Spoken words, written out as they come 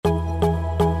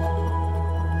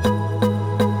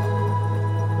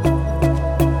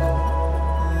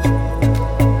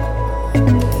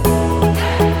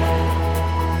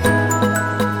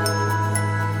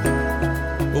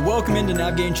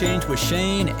Mind Change with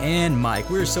Shane and Mike.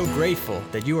 We're so grateful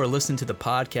that you are listening to the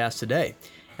podcast today.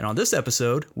 And on this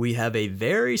episode, we have a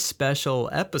very special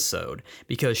episode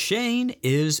because Shane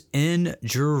is in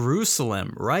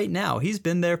Jerusalem right now. He's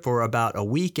been there for about a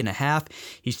week and a half.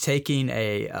 He's taking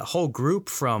a whole group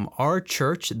from our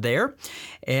church there,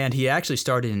 and he actually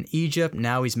started in Egypt.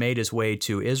 Now he's made his way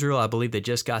to Israel. I believe they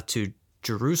just got to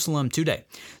Jerusalem today.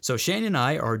 So Shane and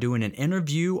I are doing an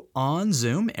interview on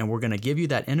Zoom, and we're going to give you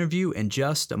that interview in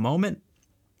just a moment.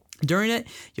 During it,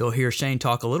 you'll hear Shane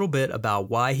talk a little bit about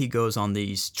why he goes on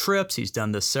these trips. He's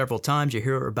done this several times. You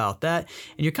hear about that,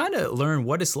 and you kind of learn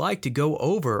what it's like to go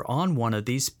over on one of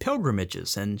these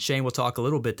pilgrimages. And Shane will talk a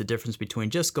little bit the difference between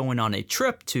just going on a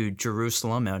trip to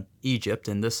Jerusalem and Egypt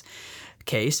in this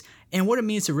case, and what it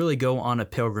means to really go on a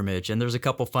pilgrimage. And there's a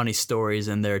couple funny stories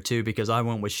in there too, because I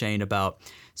went with Shane about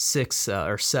 6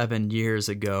 or 7 years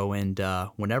ago, and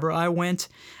whenever I went,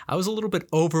 I was a little bit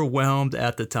overwhelmed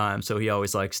at the time, so he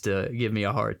always likes to give me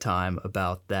a hard time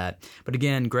about that. But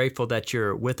again, grateful that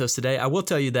you're with us today. I will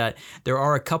tell you that there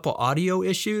are a couple audio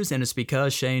issues, and it's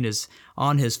because Shane is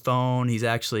on his phone. He's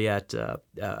actually at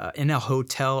in a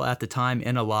hotel at the time,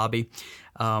 in a lobby.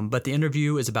 But the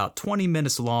interview is about 20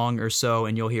 minutes long or so,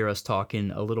 and you'll hear us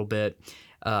talking a little bit,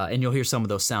 and you'll hear some of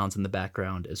those sounds in the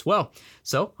background as well.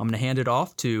 So I'm going to hand it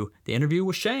off to the interview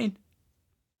with Shane.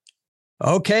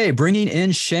 Okay, bringing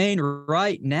in Shane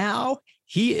right now.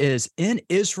 He is in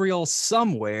Israel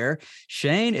somewhere.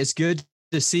 Shane, it's good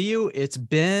to see you. It's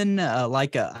been I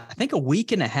think a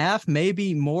week and a half,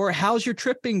 maybe more. How's your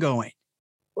trip been going?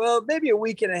 Well, maybe a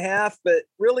week and a half, but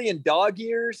really in dog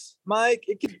years, Mike.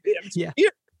 It could be. Yeah.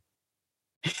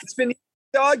 It's been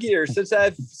dog years since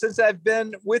I've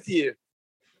been with you,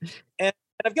 and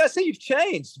I've got to say you've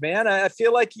changed, man. I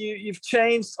feel like you've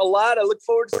changed a lot. I look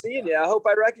forward to seeing you. I hope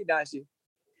I recognize you.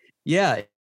 Yeah.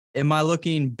 Am I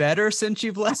looking better since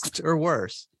you've left, or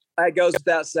worse? That goes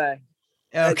without saying.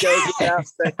 Okay. That goes without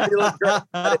saying.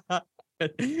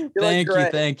 You look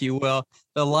great. Thank you. Well,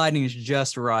 the lighting's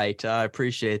just right. I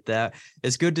appreciate that.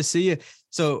 It's good to see you.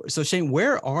 So Shane,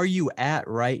 where are you at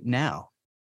right now?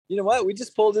 You know what? We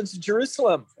just pulled into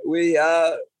Jerusalem. We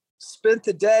started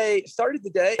the day,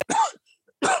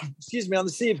 excuse me, on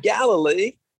the Sea of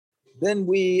Galilee. Then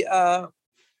we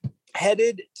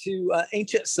headed to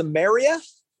ancient Samaria,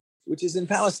 which is in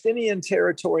Palestinian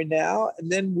territory now.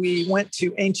 And then we went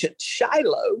to ancient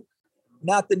Shiloh,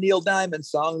 not the Neil Diamond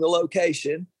song, the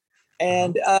location.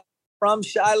 And from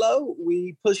Shiloh,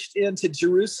 we pushed into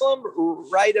Jerusalem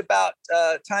right about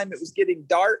time it was getting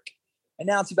dark. And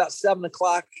now it's about 7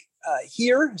 o'clock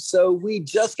here. So we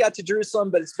just got to Jerusalem,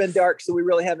 but it's been dark, so we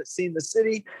really haven't seen the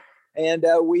city. And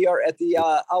we are at the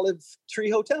Olive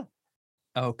Tree Hotel.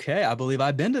 Okay. I believe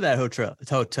I've been to that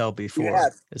hotel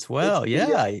before as well. It's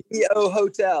yeah. The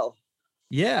Hotel.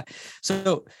 Yeah.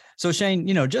 So Shane,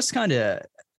 just kind of,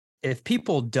 if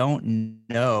people don't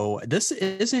know, this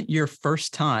isn't your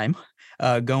first time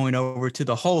going over to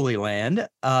the Holy Land.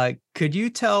 Could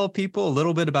you tell people a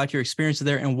little bit about your experience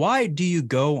there, and why do you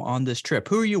go on this trip?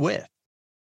 Who are you with?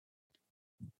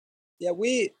 Yeah,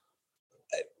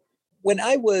 when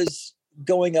I was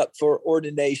going up for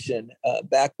ordination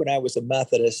back when I was a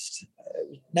Methodist,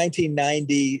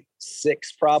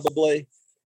 1996 probably.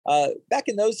 Back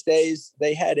in those days,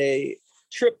 they had a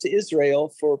trip to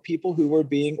Israel for people who were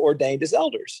being ordained as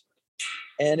elders.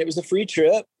 And it was a free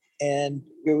trip, and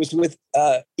it was with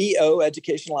EO,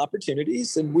 Educational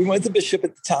Opportunities. And we went with the bishop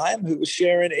at the time, who was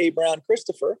Sharon A. Brown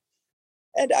Christopher.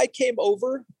 And I came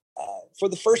over for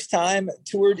the first time,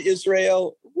 toured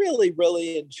Israel, really,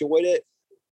 really enjoyed it.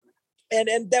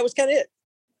 And that was kind of it.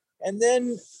 And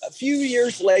then a few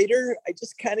years later, I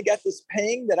just kind of got this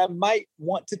pang that I might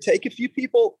want to take a few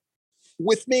people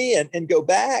with me and go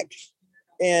back.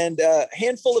 And a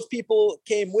handful of people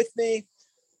came with me.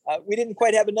 We didn't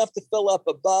quite have enough to fill up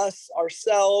a bus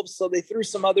ourselves, so they threw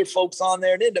some other folks on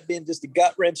there. It ended up being just a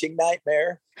gut-wrenching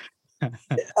nightmare.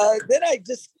 Then I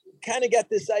just kind of got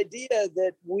this idea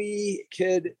that we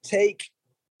could take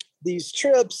these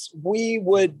trips. We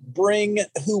would bring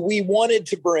who we wanted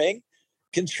to bring,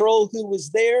 control who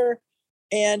was there,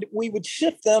 and we would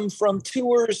shift them from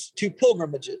tours to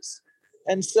pilgrimages.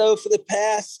 And so for the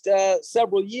past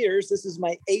several years, this is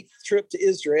my 8th trip to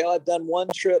Israel. I've done one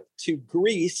trip to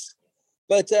Greece,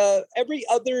 but every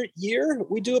other year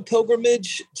we do a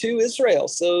pilgrimage to Israel.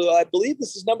 So I believe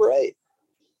this is number 8.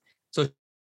 So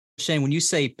Shane, when you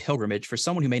say pilgrimage, for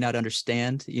someone who may not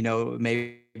understand,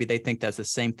 maybe they think that's the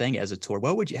same thing as a tour.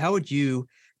 How would you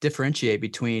differentiate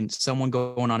between someone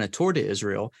going on a tour to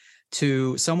Israel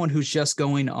to someone who's just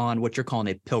going on what you're calling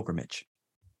a pilgrimage?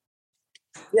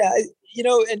 Yeah,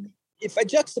 and if I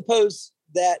juxtapose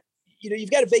that,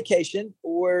 you've got a vacation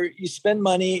where you spend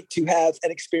money to have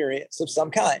an experience of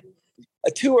some kind.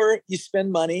 A tour, you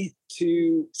spend money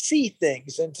to see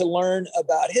things and to learn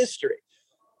about history.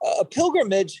 A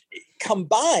pilgrimage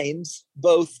combines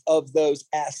both of those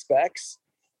aspects,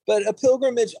 but a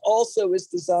pilgrimage also is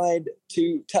designed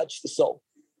to touch the soul.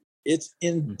 It's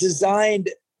designed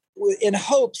in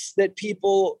hopes that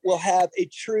people will have a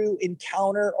true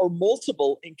encounter or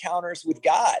multiple encounters with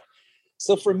God.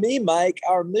 So for me, Mike,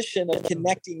 our mission of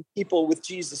connecting people with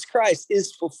Jesus Christ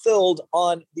is fulfilled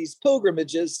on these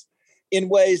pilgrimages in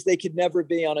ways they could never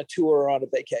be on a tour or on a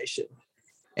vacation.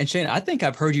 And Shane, I think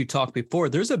I've heard you talk before.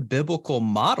 There's a biblical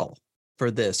model for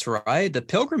this, right? The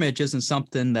pilgrimage isn't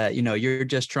something that, you're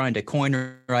just trying to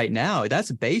coin right now.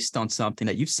 That's based on something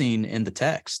that you've seen in the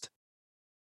text.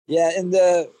 Yeah, in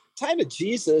the time of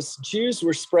Jesus, Jews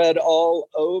were spread all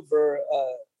over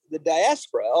the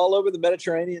diaspora, all over the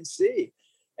Mediterranean Sea.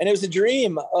 And it was a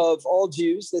dream of all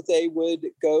Jews that they would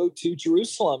go to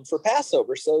Jerusalem for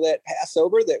Passover. So that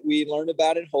Passover that we learn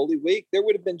about in Holy Week, there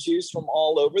would have been Jews from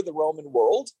all over the Roman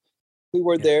world who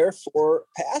were there for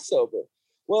Passover.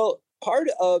 Well, part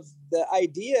of the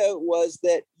idea was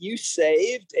that you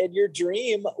saved, and your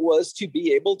dream was to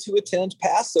be able to attend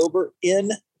Passover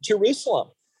in Jerusalem.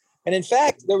 And in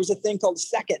fact, there was a thing called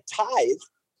second tithe.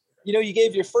 You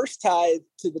gave your first tithe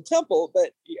to the temple,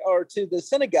 or to the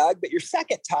synagogue, but your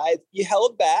second tithe you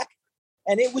held back,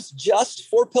 and it was just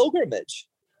for pilgrimage.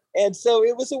 And so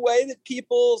it was a way that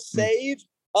people saved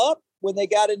up. When they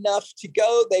got enough to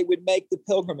go, they would make the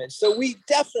pilgrimage. So we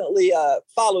definitely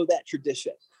follow that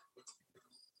tradition.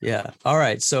 Yeah. All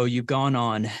right. So you've gone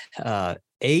on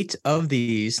 8 of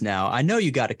these now. I know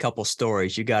you got a couple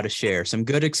stories you got to share, some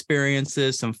good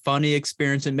experiences, some funny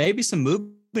experiences, maybe some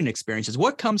moving experiences.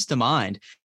 What comes to mind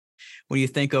when you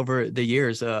think over the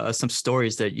years, some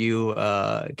stories that you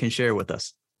can share with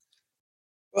us?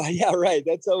 Well, yeah, right.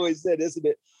 That's always it, isn't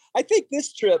it? I think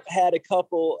this trip had a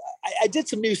couple. I did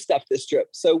some new stuff this trip.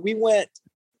 So we went,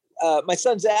 my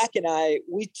son Zach and I,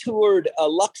 we toured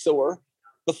Luxor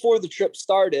before the trip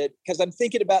started, because I'm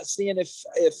thinking about seeing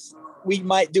if we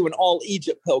might do an all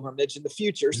Egypt pilgrimage in the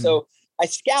future. Mm-hmm. So I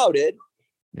scouted,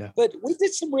 but we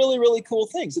did some really, really cool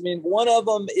things. I mean, one of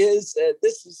them is,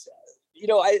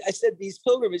 I said these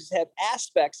pilgrimages have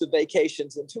aspects of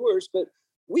vacations and tours, but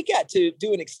we got to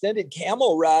do an extended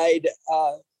camel ride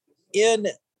in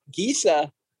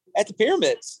Giza at the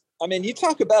pyramids. I mean, you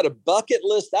talk about a bucket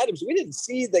list items. We didn't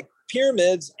see the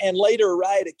pyramids and later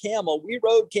ride a camel. We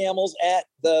rode camels at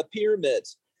the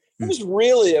pyramids. It was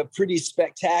really a pretty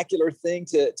spectacular thing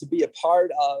to be a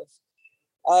part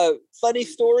of. Funny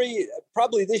story,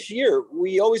 probably this year,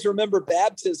 we always remember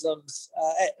baptisms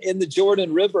in the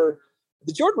Jordan River.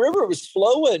 The Jordan River was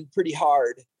flowing pretty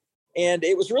hard, and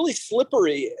it was really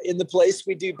slippery in the place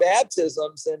we do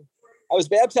baptisms. And I was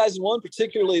baptizing one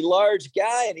particularly large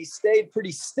guy, and he stayed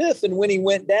pretty stiff. And when he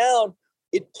went down,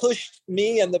 it pushed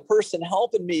me and the person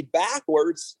helping me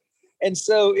backwards. And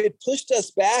so it pushed us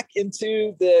back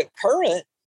into the current.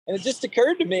 And it just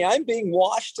occurred to me, I'm being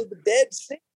washed to the Dead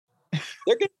Sea.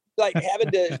 They're going to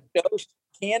having to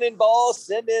cannonball,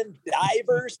 send in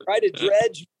divers, try to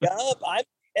dredge me up. I'm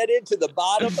headed to the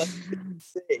bottom of the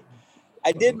sea.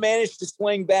 I did manage to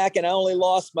swing back, and I only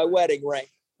lost my wedding ring.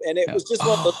 And it was just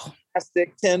one of those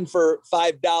plastic 10 for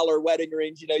 $5 wedding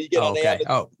rings, you get on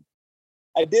Amazon.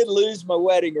 I did lose my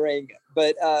wedding ring,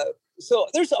 but so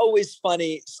there's always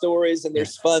funny stories, and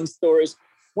there's fun stories.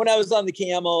 When I was on the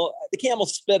camel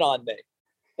spit on me.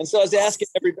 And so I was asking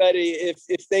everybody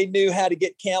if they knew how to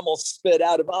get camel spit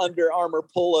out of Under Armour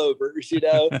pullovers,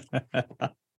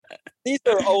 These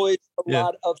are always a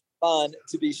lot of fun,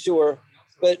 to be sure.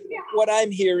 But what I'm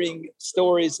hearing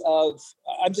stories of,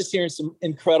 I'm just hearing some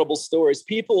incredible stories.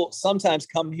 People sometimes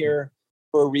come here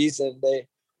for a reason. They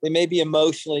may be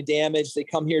emotionally damaged. They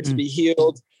come here to be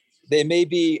healed. They may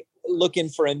be looking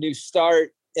for a new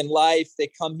start in life. They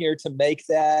come here to make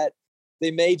that. They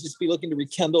may just be looking to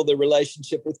rekindle their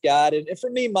relationship with God. And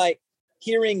for me, Mike,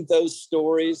 hearing those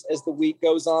stories as the week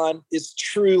goes on is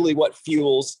truly what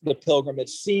fuels the pilgrimage,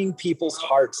 seeing people's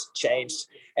hearts changed.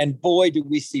 And boy, do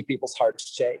we see people's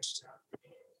hearts changed.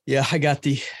 Yeah, I got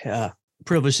the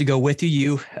privilege to go with you.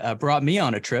 You brought me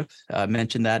on a trip.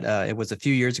 Mentioned that it was a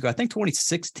few years ago. I think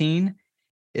 2016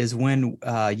 is when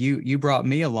you brought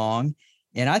me along.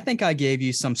 And I think I gave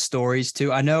you some stories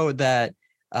too. I know that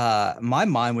my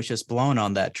mind was just blown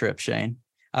on that trip, Shane.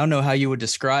 I don't know how you would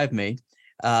describe me,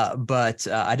 but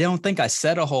I don't think I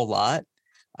said a whole lot.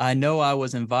 I know I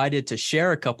was invited to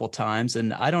share a couple times,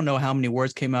 and I don't know how many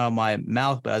words came out of my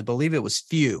mouth, but I believe it was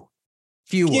few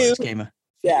words came out.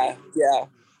 Yeah.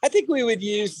 I think we would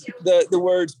use the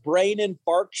words brain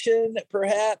infarction.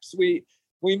 Perhaps we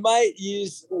might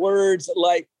use words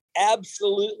like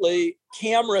absolutely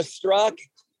camera struck,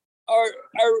 or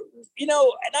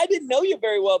and I didn't know you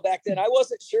very well back then. I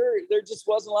wasn't sure. There just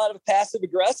wasn't a lot of passive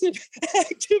aggressive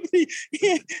activity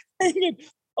hanging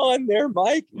on there,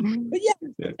 Mike. But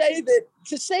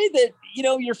to say that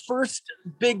your first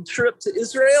big trip to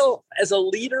Israel as a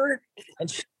leader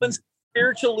and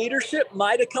spiritual leadership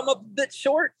might have come up a bit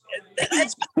short.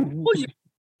 That's possible. You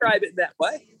describe it that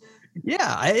way.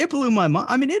 Yeah, it blew my mind.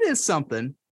 I mean, it is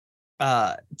something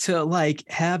to like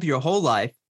have your whole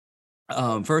life.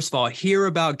 First of all, hear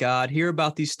about God, hear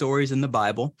about these stories in the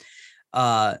Bible,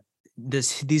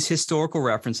 these historical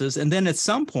references, and then at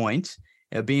some point,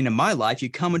 being in my life, you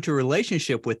come into a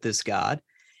relationship with this God,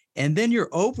 and then you're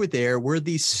over there where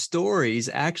these stories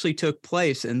actually took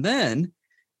place, and then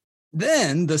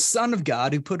the Son of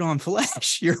God who put on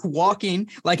flesh, you're walking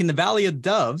like in the Valley of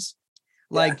Doves,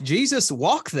 like Jesus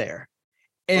walked there.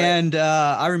 And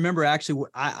I remember actually,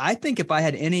 I think if I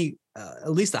had any,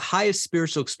 at least the highest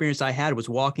spiritual experience I had was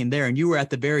walking there, and you were at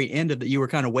the very end of it. You were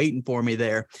kind of waiting for me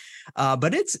there.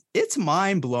 But it's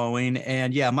mind blowing.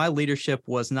 And yeah, my leadership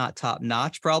was not top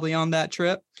notch probably on that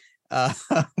trip.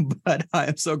 But I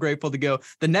am so grateful to go.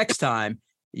 The next time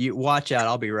you watch out,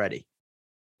 I'll be ready.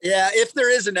 Yeah, if there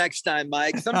is a next time,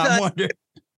 Mike. Sometimes,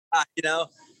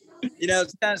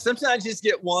 sometimes you just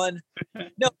get one.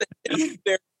 No, but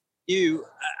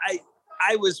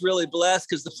I was really blessed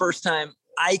because the first time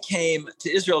I came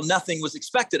to Israel, nothing was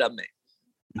expected of me.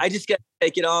 I just got to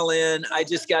take it all in. I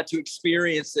just got to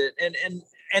experience it.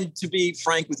 And to be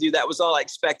frank with you, that was all I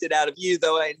expected out of you,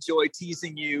 though I enjoy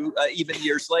teasing you even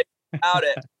years later about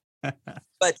it.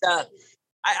 But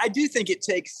I do think it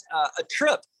takes a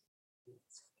trip,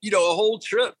 a whole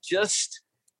trip just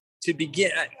to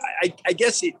begin. I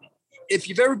guess if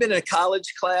you've ever been in a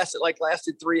college class that like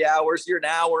lasted 3 hours, you're an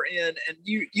hour in and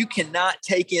you cannot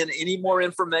take in any more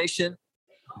information,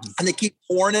 and they keep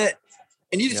pouring it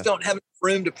and you just don't have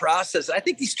room to process it. I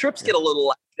think these trips get a little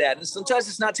like that. And sometimes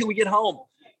it's not till we get home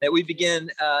that we begin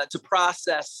to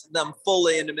process them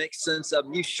fully and to make sense of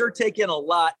them. You sure take in a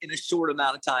lot in a short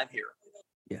amount of time here.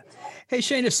 Yeah. Hey,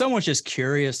 Shane, if someone's just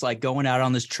curious, like going out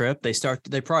on this trip,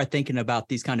 they're probably thinking about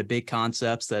these kind of big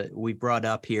concepts that we brought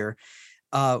up here.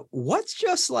 What's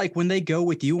just like when they go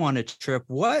with you on a trip,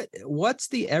 what's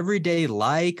the everyday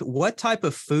like? What type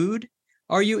of food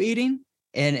are you eating?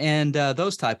 And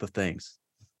those type of things.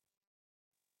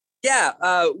 Yeah,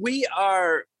 we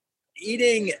are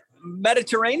eating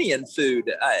Mediterranean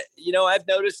food. I've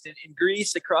noticed in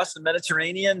Greece, across the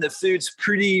Mediterranean, the food's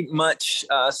pretty much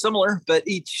similar, but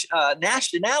each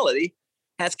nationality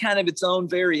has kind of its own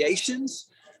variations.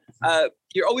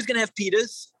 You're always going to have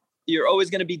pitas. You're always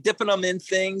going to be dipping them in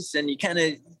things, and you kind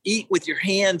of eat with your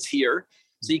hands here.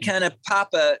 So you kind of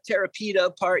pop a terra pita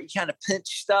apart, you kind of pinch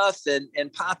stuff and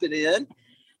pop it in.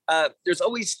 There's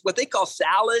always what they call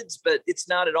salads, but it's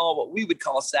not at all what we would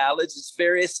call salads. It's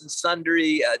various and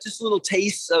sundry, just little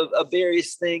tastes of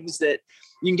various things that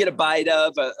you can get a bite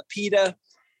of, a pita.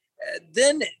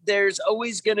 Then there's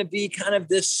always going to be kind of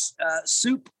this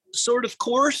soup sort of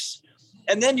course.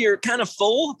 And then you're kind of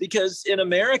full because in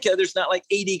America, there's not like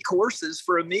 80 courses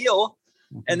for a meal.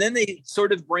 And then they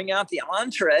sort of bring out the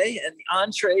entree, and the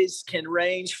entrees can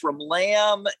range from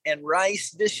lamb and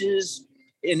rice dishes.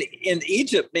 In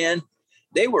Egypt, man,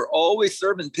 they were always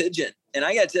serving pigeon. And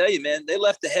I got to tell you, man, they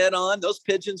left the head on. Those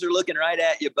pigeons are looking right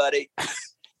at you, buddy. In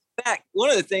fact, one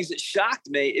of the things that shocked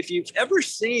me, if you've ever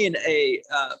seen a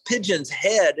pigeon's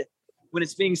head when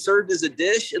it's being served as a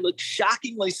dish, it looks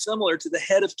shockingly similar to the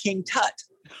head of King Tut.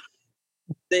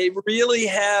 They really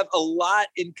have a lot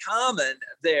in common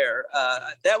there.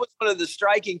 That was one of the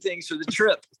striking things for the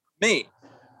trip for me,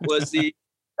 was the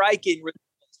striking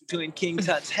resemblance between King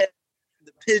Tut's head and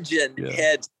the pigeon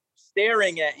head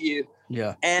staring at you.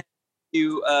 Yeah. And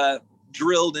you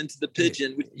drilled into the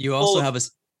pigeon. You also have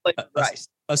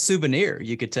a souvenir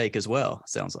you could take as well,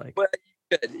 sounds like. Well,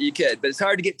 you could, but it's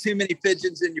hard to get too many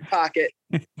pigeons in your pocket.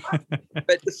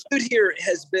 But the food here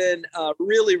has been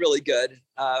really, really good.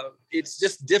 It's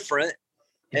just different.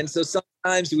 And so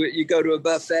sometimes you go to a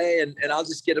buffet and I'll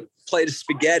just get a plate of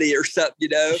spaghetti or something,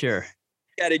 Sure.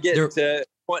 Got to get to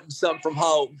wanting something from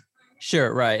home.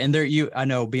 Sure. Right. And I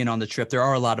know being on the trip, there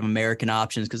are a lot of American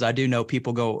options, because I do know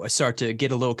people start to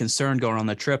get a little concerned going on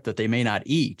the trip that they may not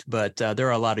eat, but there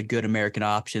are a lot of good American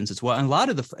options as well. And a lot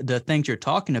of the things you're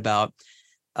talking about,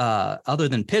 other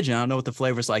than pigeon, I don't know what the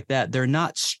flavors like that. They're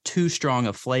not too strong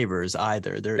of flavors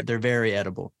either. They're very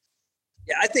edible.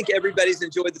 Yeah, I think everybody's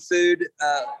enjoyed the food,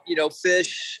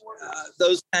 fish,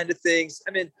 those kind of things.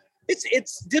 I mean,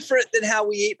 It's different than how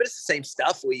we eat, but it's the same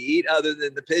stuff we eat other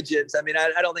than the pigeons. I mean,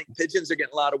 I don't think pigeons are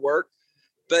getting a lot of work,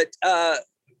 but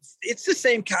it's the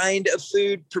same kind of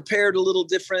food prepared a little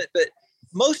different. But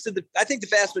I think the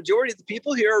vast majority of the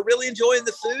people here are really enjoying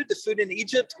the food. The food in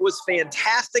Egypt was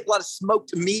fantastic. A lot of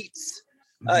smoked meats.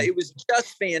 It was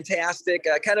just fantastic.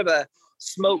 Kind of a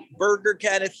smoked burger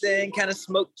kind of thing, kind of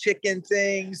smoked chicken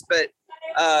things. But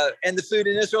and the food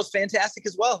in Israel is fantastic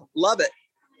as well. Love it.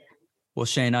 Well,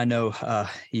 Shane, I know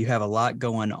you have a lot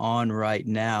going on right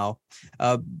now,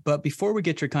 but before we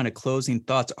get your kind of closing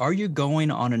thoughts, are you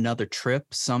going on another trip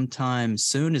sometime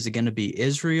soon? Is it going to be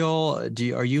Israel?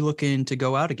 Are you looking to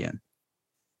go out again?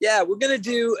 Yeah, we're going to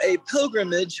do a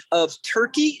pilgrimage of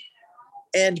Turkey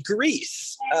and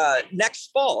Greece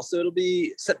next fall. So it'll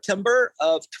be September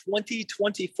of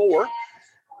 2024.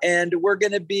 And we're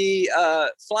going to be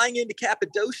flying into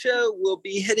Cappadocia. We'll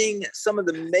be hitting some of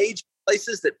the major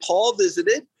places that Paul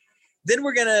visited. Then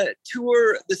we're going to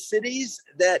tour the cities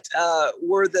that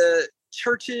were the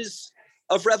churches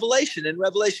of Revelation in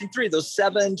Revelation 3, those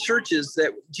 7 churches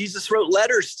that Jesus wrote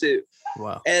letters to.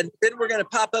 Wow. And then we're going to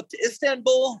pop up to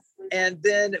Istanbul, and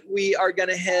then we are going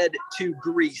to head to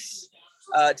Greece,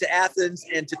 to Athens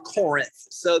and to Corinth.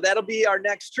 So that'll be our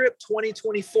next trip,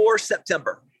 2024,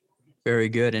 September. Very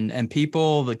good. And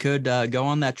people that could go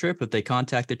on that trip if they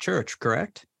contact the church,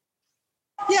 correct?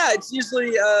 Yeah, it's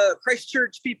usually Christ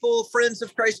Church people, friends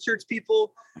of Christ Church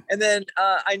people. And then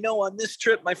I know on this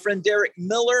trip, my friend Derek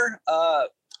Miller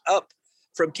up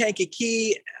from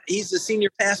Kankakee, he's the senior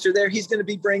pastor there. He's going to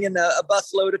be bringing a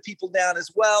busload of people down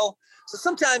as well. So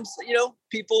sometimes,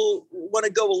 people want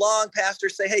to go along.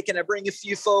 Pastors say, hey, can I bring a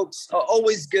few folks?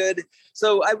 Always good.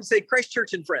 So I would say Christ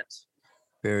Church and friends.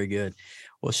 Very good.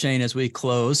 Well, Shane, as we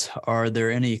close, are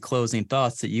there any closing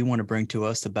thoughts that you want to bring to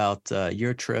us about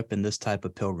your trip and this type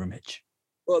of pilgrimage?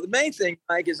 Well, the main thing,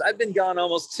 Mike, is I've been gone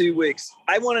almost 2 weeks.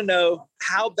 I want to know,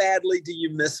 how badly do you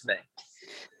miss me?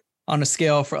 On a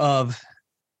scale of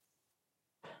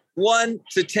 1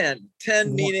 to 10.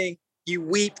 10 meaning you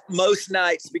weep most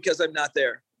nights because I'm not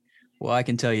there. Well, I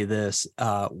can tell you this.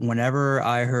 Whenever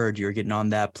I heard you were getting on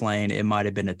that plane, it might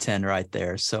have been a 10 right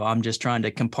there. So I'm just trying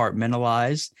to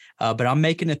compartmentalize, but I'm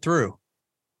making it through.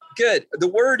 Good. The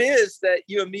word is that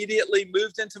you immediately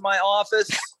moved into my office,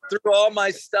 threw all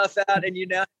my stuff out, and you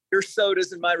now have your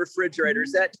sodas in my refrigerator.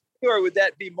 Is that true, or would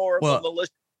that be more of a malicious?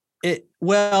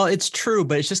 It's true,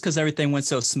 but it's just because everything went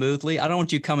so smoothly. I don't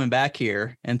want you coming back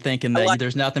here and thinking that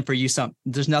there's nothing for you.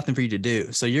 There's nothing for you to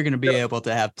do. So you're going to be able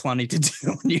to have plenty to do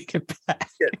when you get back.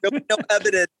 There'll be no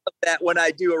evidence of that when I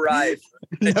do arrive.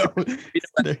 No,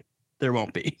 there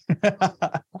won't be.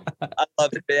 I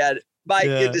love it, man. Mike,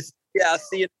 good to see you. I'll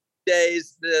see you in a few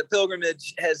days. The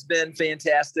pilgrimage has been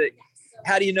fantastic.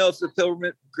 How do you know if the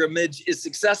pilgrimage is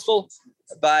successful?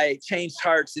 By changed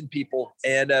hearts in people.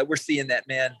 And we're seeing that,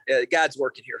 man. God's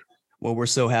working here. Well, we're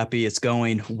so happy it's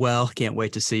going well. Can't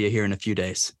wait to see you here in a few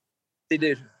days. Hey,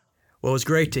 dude. Well, it's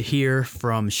great to hear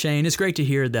from Shane. It's great to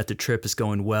hear that the trip is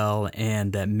going well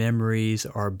and that memories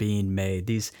are being made.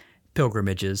 These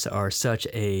pilgrimages are such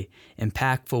a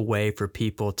impactful way for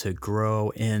people to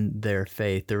grow in their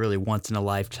faith. They're really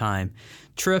once-in-a-lifetime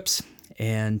trips.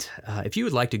 And if you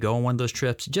would like to go on one of those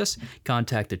trips, just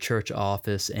contact the church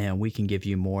office and we can give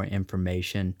you more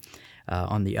information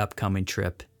on the upcoming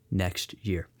trip next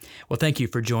year. Well, thank you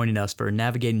for joining us for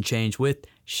Navigating Change with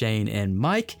Shane and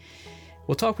Mike.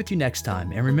 We'll talk with you next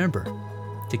time. And remember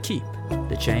to keep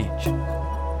the change.